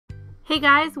Hey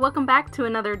guys, welcome back to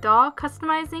another doll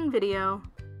customizing video.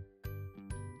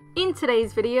 In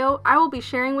today's video, I will be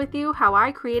sharing with you how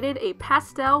I created a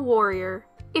pastel warrior.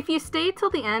 If you stayed till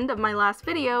the end of my last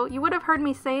video, you would have heard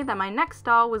me say that my next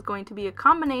doll was going to be a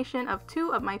combination of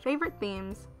two of my favorite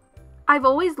themes. I've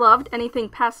always loved anything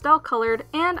pastel colored,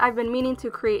 and I've been meaning to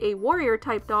create a warrior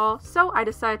type doll, so I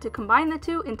decided to combine the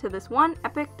two into this one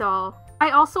epic doll. I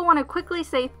also want to quickly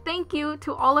say thank you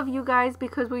to all of you guys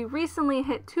because we recently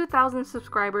hit 2,000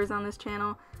 subscribers on this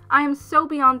channel. I am so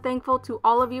beyond thankful to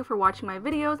all of you for watching my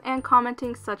videos and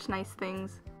commenting such nice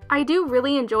things. I do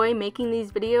really enjoy making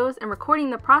these videos and recording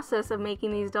the process of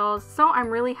making these dolls, so I'm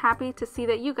really happy to see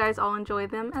that you guys all enjoy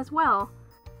them as well.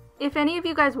 If any of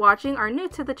you guys watching are new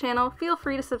to the channel, feel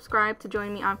free to subscribe to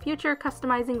join me on future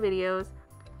customizing videos.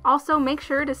 Also, make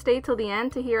sure to stay till the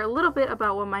end to hear a little bit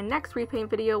about what my next repaint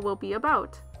video will be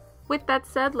about. With that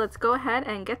said, let's go ahead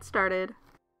and get started.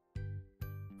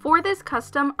 For this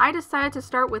custom, I decided to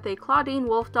start with a Clawdeen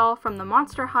wolf doll from the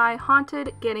Monster High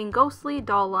Haunted Getting Ghostly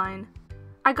doll line.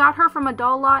 I got her from a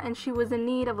doll lot and she was in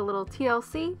need of a little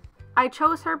TLC. I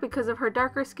chose her because of her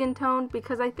darker skin tone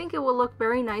because I think it will look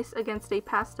very nice against a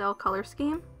pastel color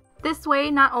scheme. This way,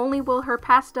 not only will her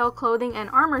pastel clothing and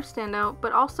armor stand out,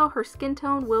 but also her skin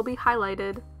tone will be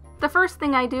highlighted. The first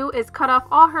thing I do is cut off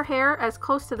all her hair as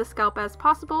close to the scalp as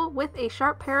possible with a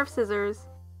sharp pair of scissors.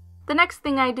 The next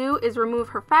thing I do is remove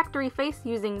her factory face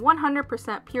using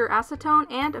 100% pure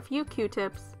acetone and a few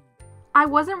Q-tips. I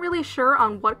wasn't really sure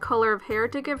on what color of hair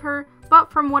to give her,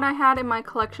 but from what I had in my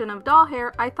collection of doll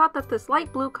hair, I thought that this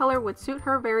light blue color would suit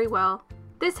her very well.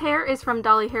 This hair is from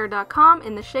dollyhair.com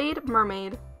in the shade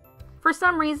Mermaid. For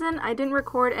some reason, I didn't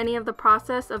record any of the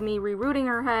process of me rerooting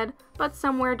her head, but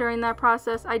somewhere during that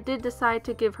process I did decide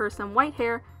to give her some white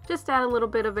hair, just to add a little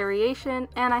bit of variation,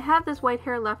 and I had this white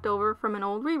hair left over from an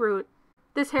old reroot.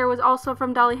 This hair was also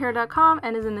from dollyhair.com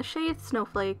and is in the shade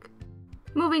Snowflake.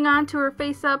 Moving on to her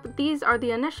face up, these are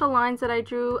the initial lines that I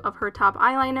drew of her top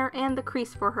eyeliner and the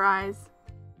crease for her eyes.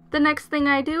 The next thing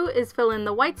I do is fill in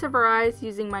the whites of her eyes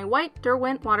using my white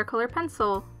Derwent watercolor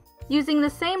pencil. Using the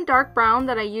same dark brown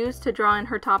that I used to draw in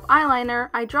her top eyeliner,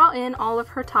 I draw in all of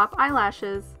her top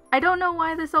eyelashes. I don't know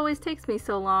why this always takes me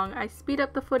so long. I speed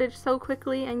up the footage so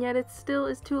quickly and yet it still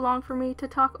is too long for me to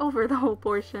talk over the whole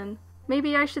portion.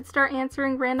 Maybe I should start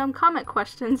answering random comment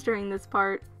questions during this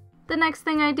part. The next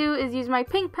thing I do is use my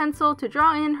pink pencil to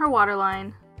draw in her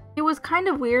waterline. It was kind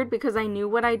of weird because I knew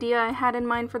what idea I had in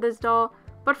mind for this doll,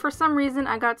 but for some reason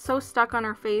I got so stuck on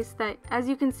her face that, as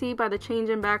you can see by the change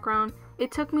in background,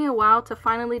 it took me a while to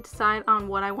finally decide on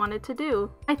what I wanted to do.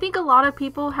 I think a lot of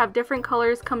people have different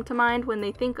colors come to mind when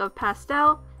they think of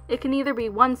pastel. It can either be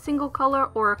one single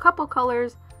color or a couple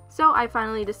colors, so I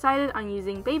finally decided on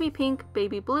using baby pink,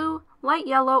 baby blue, light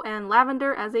yellow, and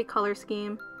lavender as a color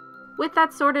scheme. With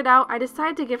that sorted out, I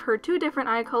decided to give her two different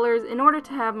eye colors in order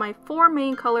to have my four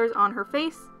main colors on her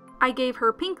face. I gave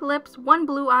her pink lips, one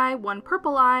blue eye, one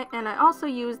purple eye, and I also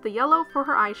used the yellow for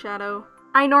her eyeshadow.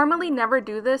 I normally never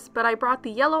do this, but I brought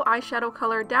the yellow eyeshadow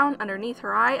color down underneath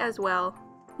her eye as well.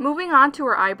 Moving on to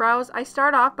her eyebrows, I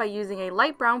start off by using a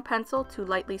light brown pencil to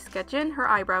lightly sketch in her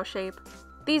eyebrow shape.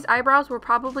 These eyebrows were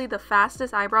probably the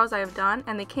fastest eyebrows I have done,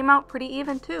 and they came out pretty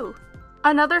even too.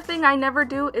 Another thing I never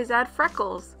do is add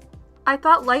freckles. I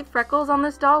thought light freckles on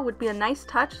this doll would be a nice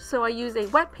touch, so I use a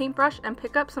wet paintbrush and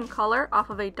pick up some color off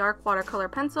of a dark watercolor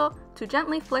pencil to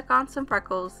gently flick on some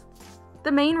freckles.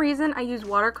 The main reason I use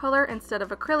watercolor instead of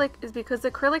acrylic is because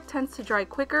acrylic tends to dry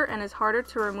quicker and is harder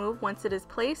to remove once it is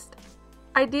placed.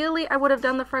 Ideally, I would have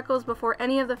done the freckles before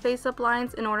any of the face-up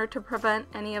lines in order to prevent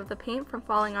any of the paint from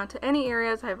falling onto any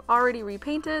areas I have already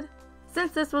repainted.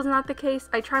 Since this was not the case,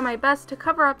 I try my best to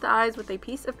cover up the eyes with a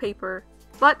piece of paper.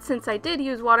 But since I did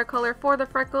use watercolor for the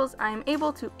freckles, I am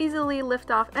able to easily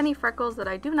lift off any freckles that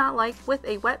I do not like with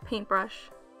a wet paintbrush.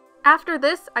 After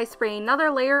this, I spray another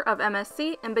layer of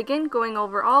MSC and begin going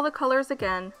over all the colors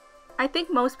again. I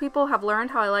think most people have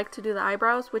learned how I like to do the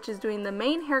eyebrows, which is doing the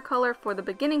main hair color for the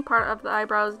beginning part of the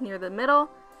eyebrows near the middle,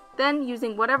 then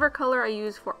using whatever color I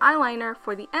use for eyeliner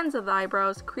for the ends of the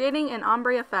eyebrows, creating an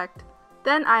ombre effect.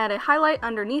 Then I add a highlight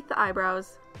underneath the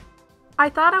eyebrows. I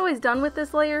thought I was done with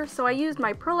this layer, so I used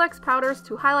my Pearl X powders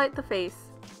to highlight the face.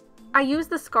 I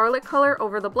used the scarlet color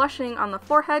over the blushing on the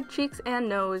forehead, cheeks, and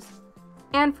nose.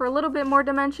 And for a little bit more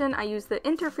dimension, I used the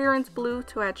Interference Blue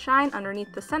to add shine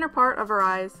underneath the center part of her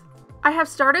eyes. I have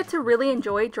started to really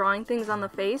enjoy drawing things on the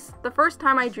face. The first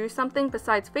time I drew something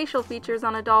besides facial features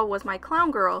on a doll was my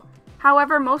clown girl.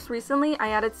 However, most recently I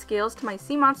added scales to my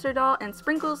sea monster doll and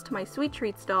sprinkles to my Sweet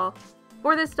Treats doll.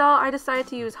 For this doll, I decided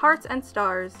to use hearts and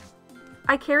stars.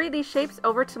 I carry these shapes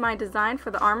over to my design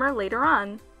for the armor later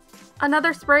on.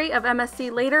 Another spray of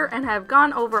MSC later and have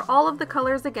gone over all of the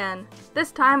colors again.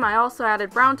 This time I also added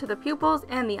brown to the pupils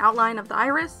and the outline of the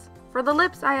iris. For the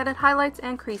lips I added highlights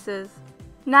and creases.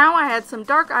 Now I add some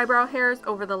dark eyebrow hairs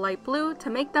over the light blue to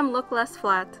make them look less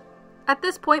flat. At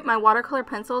this point my watercolor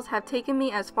pencils have taken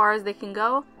me as far as they can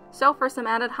go, so for some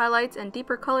added highlights and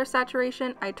deeper color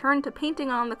saturation I turn to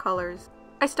painting on the colors.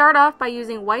 I start off by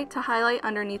using white to highlight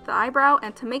underneath the eyebrow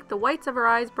and to make the whites of her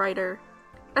eyes brighter.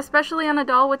 Especially on a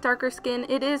doll with darker skin,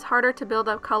 it is harder to build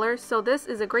up colors, so this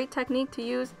is a great technique to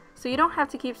use so you don't have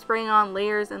to keep spraying on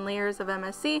layers and layers of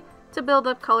MSC to build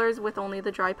up colors with only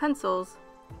the dry pencils.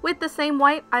 With the same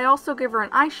white, I also give her an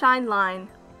eyeshine line.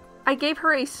 I gave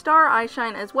her a star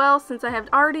eyeshine as well since I have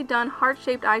already done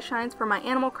heart-shaped eyeshines for my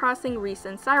Animal Crossing Reese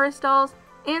and Cyrus dolls,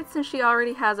 and since she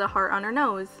already has a heart on her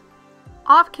nose.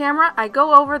 Off camera, I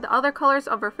go over the other colors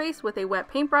of her face with a wet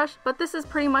paintbrush, but this is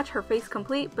pretty much her face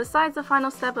complete besides the final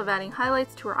step of adding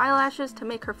highlights to her eyelashes to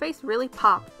make her face really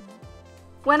pop.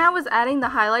 When I was adding the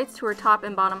highlights to her top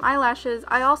and bottom eyelashes,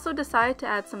 I also decided to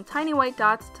add some tiny white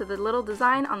dots to the little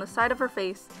design on the side of her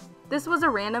face. This was a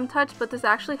random touch, but this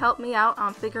actually helped me out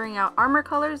on figuring out armor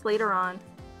colors later on.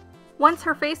 Once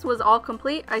her face was all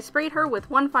complete, I sprayed her with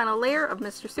one final layer of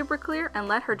Mr. Super Clear and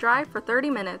let her dry for 30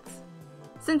 minutes.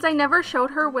 Since I never showed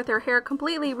her with her hair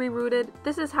completely rerooted,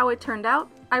 this is how it turned out.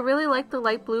 I really like the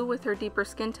light blue with her deeper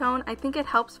skin tone. I think it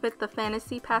helps fit the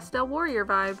fantasy pastel warrior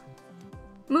vibe.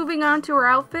 Moving on to her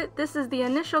outfit, this is the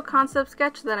initial concept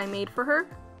sketch that I made for her.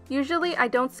 Usually I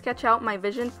don't sketch out my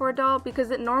vision for a doll because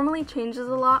it normally changes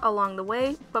a lot along the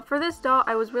way, but for this doll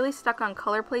I was really stuck on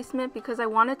color placement because I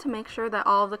wanted to make sure that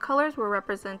all of the colors were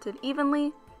represented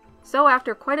evenly. So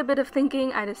after quite a bit of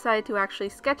thinking, I decided to actually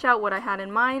sketch out what I had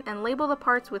in mind and label the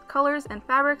parts with colors and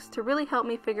fabrics to really help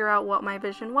me figure out what my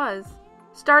vision was.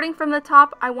 Starting from the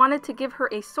top, I wanted to give her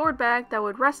a sword bag that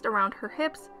would rest around her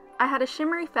hips. I had a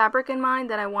shimmery fabric in mind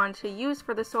that I wanted to use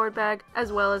for the sword bag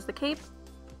as well as the cape.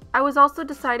 I was also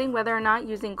deciding whether or not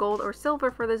using gold or silver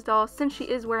for this doll. Since she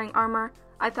is wearing armor,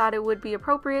 I thought it would be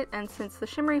appropriate, and since the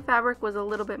shimmery fabric was a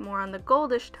little bit more on the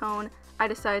goldish tone, I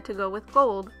decided to go with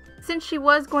gold. Since she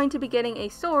was going to be getting a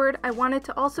sword, I wanted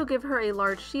to also give her a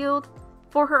large shield.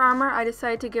 For her armor, I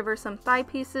decided to give her some thigh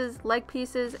pieces, leg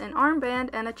pieces, an armband,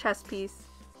 and a chest piece.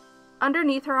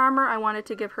 Underneath her armor, I wanted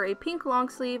to give her a pink long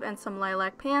sleeve and some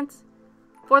lilac pants.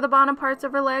 For the bottom parts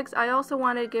of her legs, I also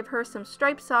wanted to give her some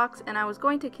striped socks, and I was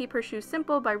going to keep her shoes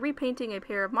simple by repainting a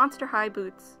pair of Monster High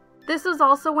boots. This was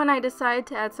also when I decided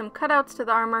to add some cutouts to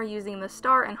the armor using the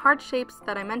star and heart shapes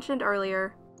that I mentioned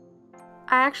earlier.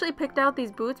 I actually picked out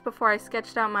these boots before I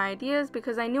sketched out my ideas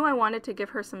because I knew I wanted to give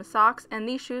her some socks, and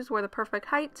these shoes were the perfect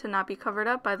height to not be covered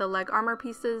up by the leg armor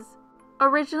pieces.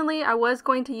 Originally, I was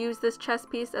going to use this chest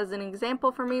piece as an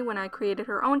example for me when I created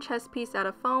her own chest piece out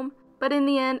of foam, but in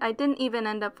the end, I didn't even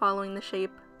end up following the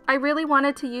shape. I really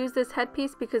wanted to use this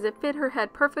headpiece because it fit her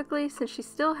head perfectly since she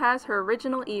still has her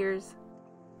original ears.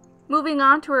 Moving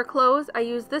on to her clothes, I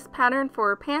used this pattern for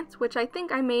her pants, which I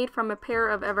think I made from a pair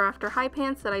of Ever After High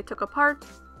pants that I took apart.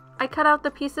 I cut out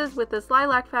the pieces with this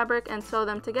lilac fabric and sewed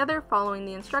them together following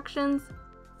the instructions.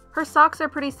 Her socks are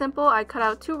pretty simple. I cut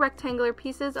out 2 rectangular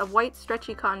pieces of white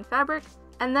stretchy cotton fabric,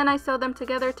 and then I sewed them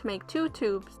together to make 2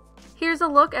 tubes. Here's a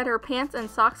look at her pants and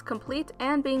socks complete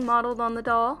and being modeled on the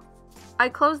doll. I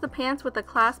closed the pants with a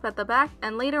clasp at the back,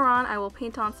 and later on I will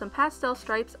paint on some pastel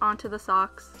stripes onto the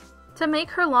socks. To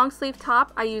make her long sleeve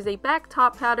top, I use a back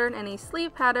top pattern and a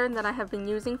sleeve pattern that I have been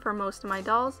using for most of my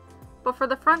dolls, but for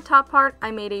the front top part, I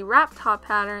made a wrap top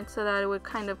pattern so that it would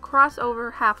kind of cross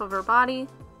over half of her body.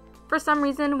 For some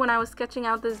reason, when I was sketching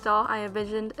out this doll, I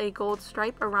envisioned a gold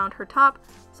stripe around her top,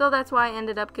 so that's why I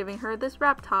ended up giving her this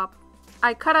wrap top.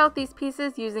 I cut out these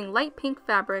pieces using light pink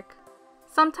fabric.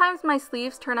 Sometimes my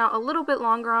sleeves turn out a little bit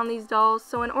longer on these dolls,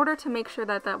 so in order to make sure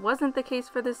that that wasn't the case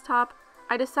for this top,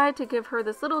 I decided to give her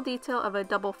this little detail of a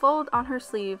double fold on her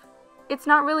sleeve. It's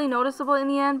not really noticeable in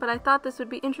the end, but I thought this would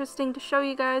be interesting to show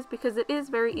you guys because it is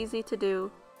very easy to do.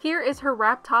 Here is her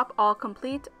wrap top all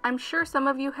complete. I'm sure some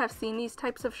of you have seen these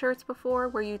types of shirts before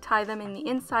where you tie them in the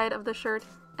inside of the shirt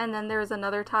and then there is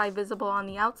another tie visible on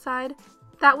the outside.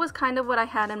 That was kind of what I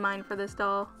had in mind for this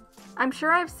doll. I'm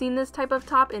sure I've seen this type of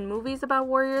top in movies about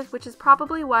warriors, which is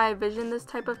probably why I visioned this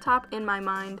type of top in my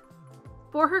mind.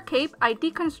 For her cape, I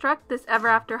deconstruct this Ever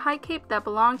After High cape that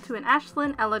belonged to an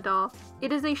Ashlyn Ella doll.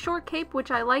 It is a short cape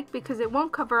which I like because it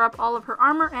won't cover up all of her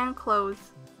armor and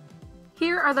clothes.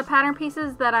 Here are the pattern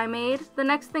pieces that I made. The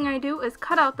next thing I do is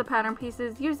cut out the pattern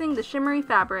pieces using the shimmery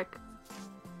fabric.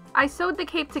 I sewed the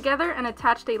cape together and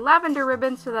attached a lavender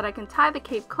ribbon so that I can tie the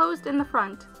cape closed in the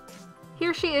front.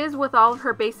 Here she is with all of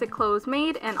her basic clothes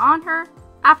made and on her.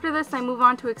 After this, I move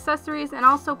on to accessories and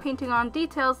also painting on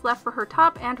details left for her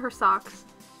top and her socks.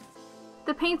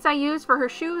 The paints I use for her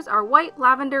shoes are white,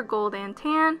 lavender, gold, and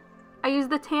tan. I use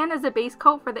the tan as a base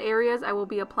coat for the areas I will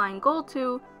be applying gold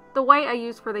to, the white I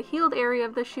use for the heeled area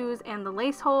of the shoes and the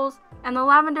lace holes, and the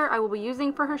lavender I will be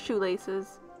using for her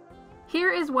shoelaces.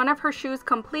 Here is one of her shoes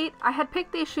complete. I had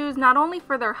picked these shoes not only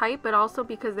for their height but also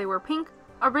because they were pink.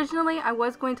 Originally I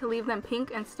was going to leave them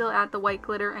pink and still add the white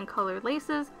glitter and colored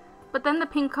laces, but then the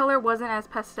pink color wasn't as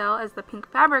pastel as the pink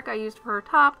fabric I used for her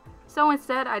top, so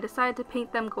instead I decided to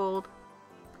paint them gold.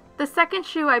 The second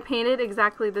shoe I painted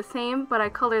exactly the same, but I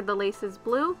colored the laces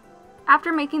blue.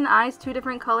 After making the eyes 2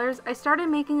 different colors, I started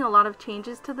making a lot of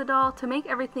changes to the doll to make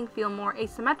everything feel more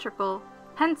asymmetrical,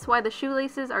 hence why the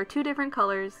shoelaces are 2 different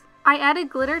colors. I added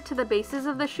glitter to the bases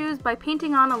of the shoes by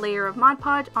painting on a layer of Mod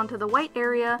Podge onto the white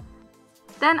area.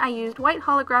 Then I used white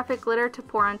holographic glitter to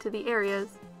pour onto the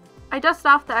areas. I dust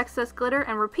off the excess glitter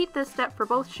and repeat this step for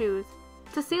both shoes.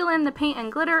 To seal in the paint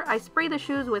and glitter, I spray the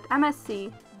shoes with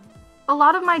MSC. A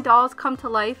lot of my dolls come to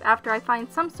life after I find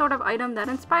some sort of item that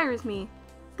inspires me.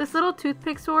 This little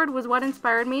toothpick sword was what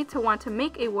inspired me to want to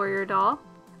make a warrior doll.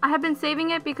 I have been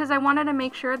saving it because I wanted to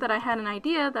make sure that I had an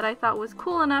idea that I thought was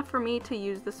cool enough for me to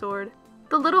use the sword.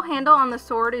 The little handle on the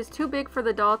sword is too big for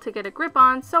the doll to get a grip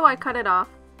on, so I cut it off.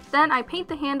 Then I paint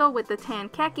the handle with the tan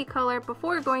khaki color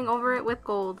before going over it with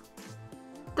gold.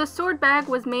 The sword bag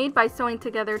was made by sewing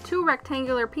together 2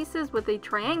 rectangular pieces with a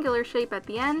triangular shape at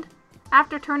the end.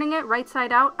 After turning it right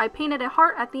side out, I painted a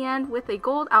heart at the end with a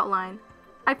gold outline.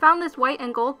 I found this white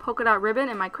and gold polka dot ribbon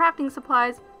in my crafting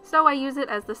supplies, so I use it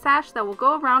as the sash that will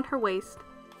go around her waist.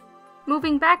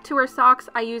 Moving back to her socks,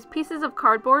 I use pieces of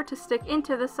cardboard to stick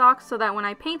into the socks so that when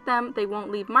I paint them, they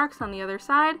won't leave marks on the other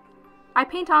side. I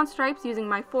paint on stripes using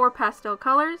my 4 pastel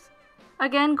colors.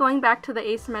 Again, going back to the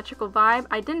asymmetrical vibe,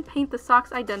 I didn't paint the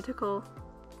socks identical.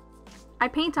 I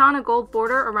paint on a gold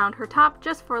border around her top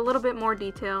just for a little bit more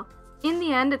detail. In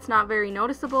the end, it's not very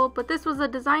noticeable, but this was a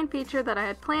design feature that I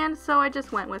had planned, so I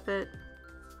just went with it.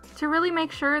 To really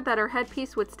make sure that her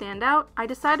headpiece would stand out, I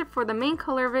decided for the main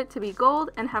color of it to be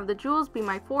gold and have the jewels be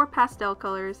my 4 pastel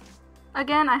colors.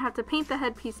 Again, I have to paint the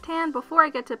headpiece tan before I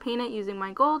get to paint it using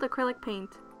my gold acrylic paint.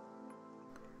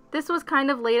 This was kind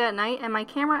of late at night and my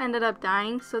camera ended up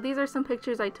dying, so these are some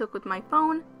pictures I took with my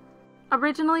phone.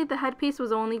 Originally, the headpiece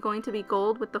was only going to be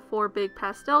gold with the 4 big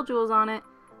pastel jewels on it,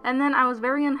 and then I was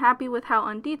very unhappy with how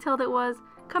undetailed it was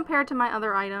compared to my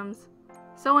other items.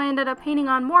 So I ended up painting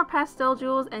on more pastel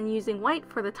jewels and using white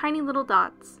for the tiny little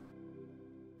dots.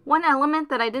 One element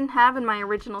that I didn't have in my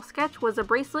original sketch was a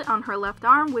bracelet on her left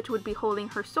arm which would be holding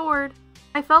her sword.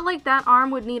 I felt like that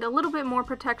arm would need a little bit more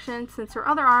protection since her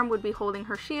other arm would be holding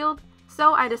her shield,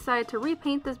 so I decided to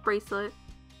repaint this bracelet.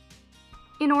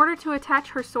 In order to attach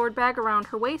her sword bag around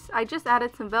her waist, I just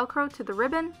added some Velcro to the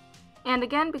ribbon. And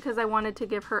again, because I wanted to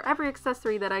give her every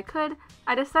accessory that I could,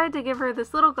 I decided to give her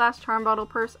this little glass charm bottle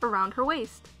purse around her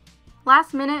waist.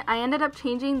 Last minute, I ended up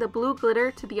changing the blue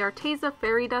glitter to the Arteza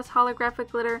Fairy Dust holographic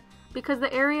glitter because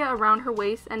the area around her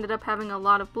waist ended up having a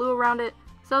lot of blue around it,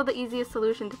 so the easiest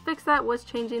solution to fix that was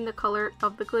changing the color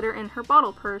of the glitter in her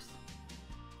bottle purse.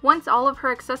 Once all of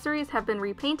her accessories have been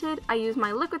repainted, I use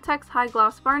my Liquitex High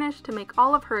Gloss Varnish to make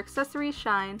all of her accessories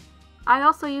shine. I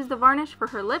also used the varnish for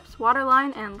her lips,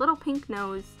 waterline, and little pink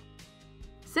nose.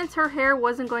 Since her hair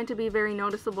wasn't going to be very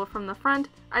noticeable from the front,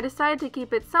 I decided to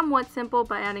keep it somewhat simple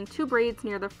by adding 2 braids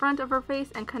near the front of her face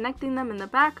and connecting them in the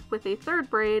back with a 3rd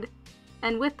braid.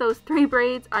 And with those 3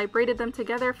 braids, I braided them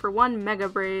together for one mega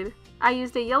braid. I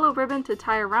used a yellow ribbon to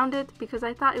tie around it because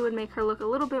I thought it would make her look a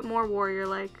little bit more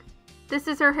warrior-like. This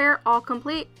is her hair all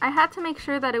complete. I had to make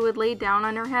sure that it would lay down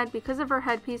on her head because of her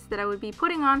headpiece that I would be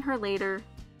putting on her later.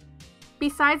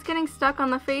 Besides getting stuck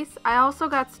on the face, I also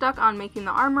got stuck on making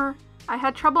the armor. I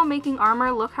had trouble making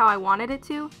armor look how I wanted it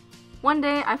to. One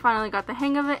day I finally got the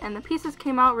hang of it and the pieces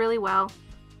came out really well.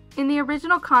 In the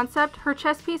original concept, her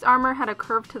chest piece armor had a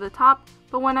curve to the top,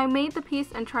 but when I made the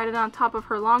piece and tried it on top of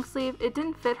her long sleeve, it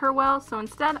didn't fit her well, so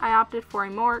instead I opted for a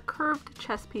more curved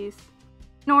chest piece.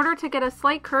 In order to get a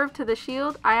slight curve to the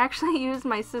shield, I actually used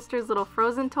my sister's little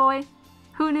Frozen toy.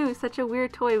 Who knew such a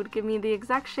weird toy would give me the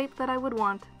exact shape that I would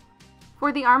want?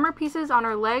 For the armor pieces on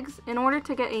her legs, in order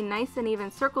to get a nice and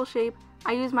even circle shape,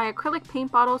 I use my acrylic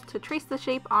paint bottles to trace the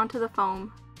shape onto the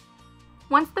foam.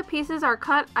 Once the pieces are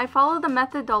cut, I follow the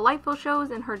method Dolliful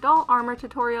shows in her doll armor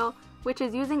tutorial, which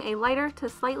is using a lighter to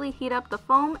slightly heat up the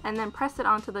foam and then press it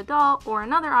onto the doll or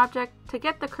another object to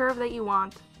get the curve that you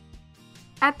want.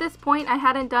 At this point I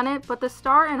hadn't done it, but the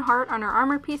star and heart on her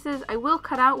armor pieces I will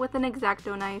cut out with an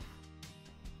X-Acto knife.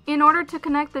 In order to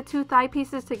connect the two thigh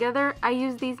pieces together, I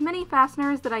used these mini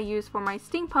fasteners that I used for my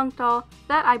steampunk doll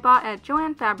that I bought at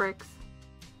Joann Fabrics.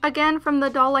 Again, from the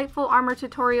Doll-Lightful armor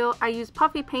tutorial, I used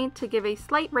puffy paint to give a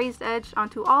slight raised edge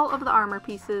onto all of the armor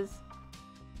pieces.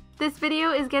 This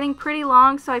video is getting pretty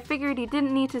long, so I figured you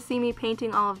didn't need to see me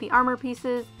painting all of the armor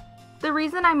pieces. The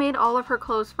reason I made all of her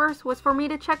clothes first was for me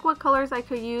to check what colors I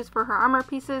could use for her armor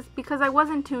pieces because I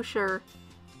wasn't too sure.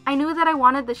 I knew that I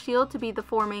wanted the shield to be the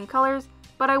 4 main colors,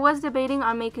 but I was debating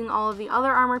on making all of the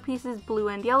other armor pieces blue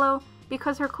and yellow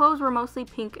because her clothes were mostly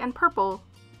pink and purple.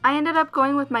 I ended up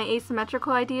going with my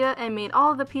asymmetrical idea and made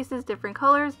all of the pieces different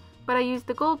colors, but I used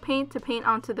the gold paint to paint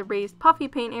onto the raised puffy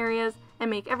paint areas and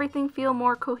make everything feel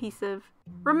more cohesive.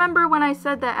 Remember when I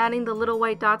said that adding the little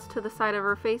white dots to the side of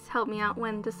her face helped me out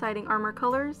when deciding armor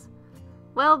colors?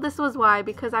 Well, this was why,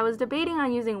 because I was debating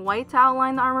on using white to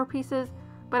outline the armor pieces,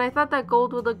 but I thought that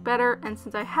gold would look better, and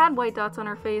since I had white dots on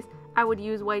her face, I would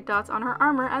use white dots on her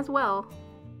armor as well.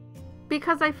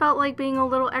 Because I felt like being a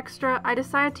little extra, I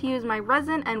decided to use my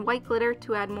resin and white glitter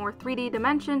to add more 3D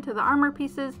dimension to the armor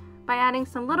pieces by adding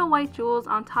some little white jewels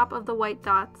on top of the white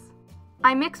dots.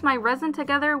 I mixed my resin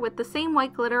together with the same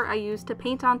white glitter I used to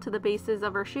paint onto the bases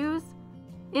of her shoes.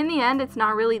 In the end, it's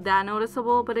not really that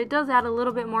noticeable, but it does add a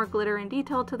little bit more glitter and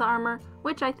detail to the armor,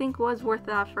 which I think was worth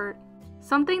the effort.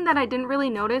 Something that I didn't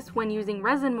really notice when using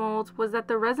resin molds was that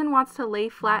the resin wants to lay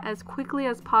flat as quickly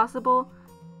as possible.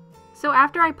 So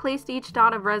after I placed each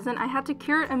dot of resin, I had to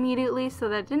cure it immediately so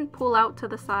that it didn't pull out to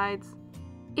the sides.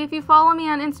 If you follow me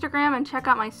on Instagram and check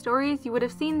out my stories, you would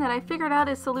have seen that I figured out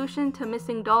a solution to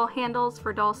missing doll handles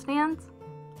for doll stands.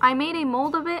 I made a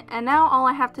mold of it, and now all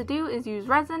I have to do is use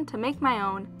resin to make my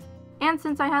own. And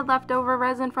since I had leftover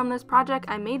resin from this project,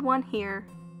 I made one here.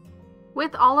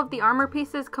 With all of the armor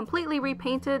pieces completely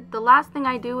repainted, the last thing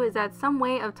I do is add some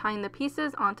way of tying the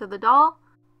pieces onto the doll.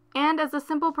 And as a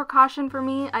simple precaution for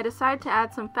me, I decided to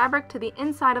add some fabric to the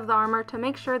inside of the armor to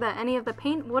make sure that any of the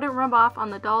paint wouldn't rub off on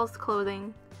the doll's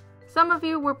clothing. Some of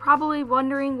you were probably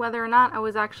wondering whether or not I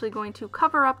was actually going to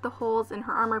cover up the holes in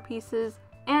her armor pieces,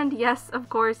 and yes, of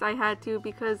course I had to,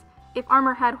 because if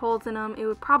armor had holes in them, it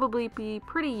would probably be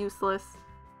pretty useless.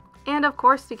 And of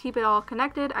course, to keep it all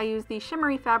connected, I used the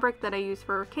shimmery fabric that I used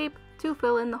for her cape to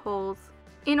fill in the holes.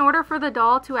 In order for the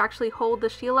doll to actually hold the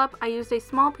shield up, I used a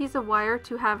small piece of wire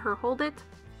to have her hold it.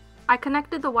 I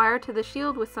connected the wire to the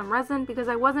shield with some resin because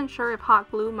I wasn't sure if hot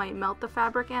glue might melt the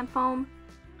fabric and foam.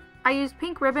 I used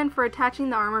pink ribbon for attaching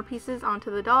the armor pieces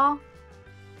onto the doll.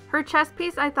 Her chest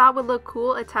piece I thought would look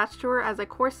cool attached to her as a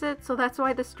corset, so that's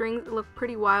why the strings look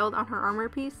pretty wild on her armor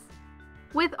piece.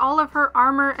 With all of her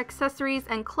armor, accessories,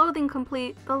 and clothing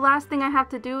complete, the last thing I have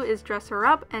to do is dress her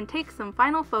up and take some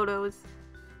final photos.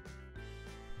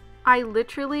 I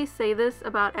literally say this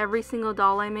about every single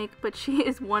doll I make, but she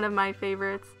is one of my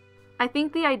favorites. I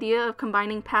think the idea of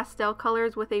combining pastel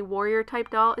colors with a warrior type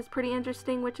doll is pretty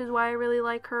interesting, which is why I really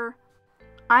like her.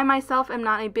 I myself am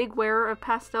not a big wearer of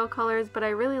pastel colors, but I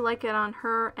really like it on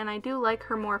her, and I do like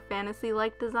her more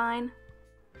fantasy-like design.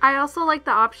 I also like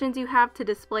the options you have to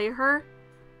display her.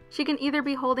 She can either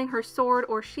be holding her sword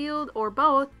or shield, or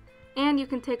both, and you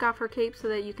can take off her cape so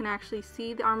that you can actually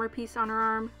see the armor piece on her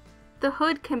arm. The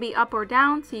hood can be up or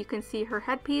down so you can see her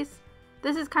headpiece.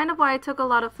 This is kind of why I took a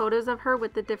lot of photos of her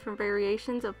with the different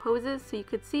variations of poses so you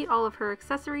could see all of her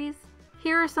accessories.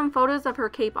 Here are some photos of her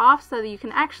cape off so that you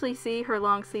can actually see her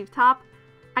long sleeve top.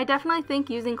 I definitely think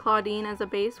using Clawdeen as a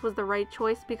base was the right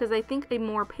choice because I think a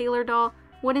more paler doll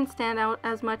wouldn't stand out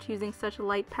as much using such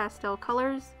light pastel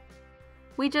colors.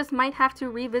 We just might have to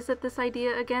revisit this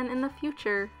idea again in the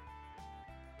future.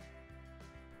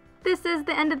 This is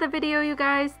the end of the video, you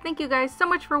guys. Thank you guys so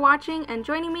much for watching and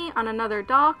joining me on another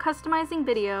doll customizing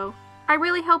video. I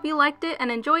really hope you liked it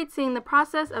and enjoyed seeing the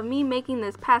process of me making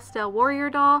this pastel warrior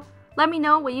doll. Let me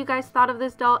know what you guys thought of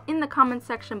this doll in the comments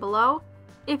section below.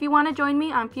 If you want to join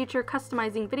me on future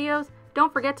customizing videos,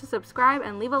 don't forget to subscribe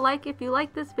and leave a like if you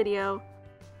like this video.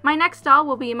 My next doll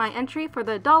will be my entry for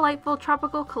the Doll-Lightful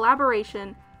Tropical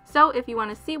collaboration, so if you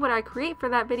want to see what I create for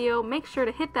that video, make sure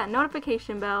to hit that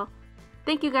notification bell.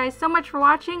 Thank you guys so much for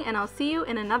watching, and I'll see you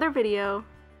in another video.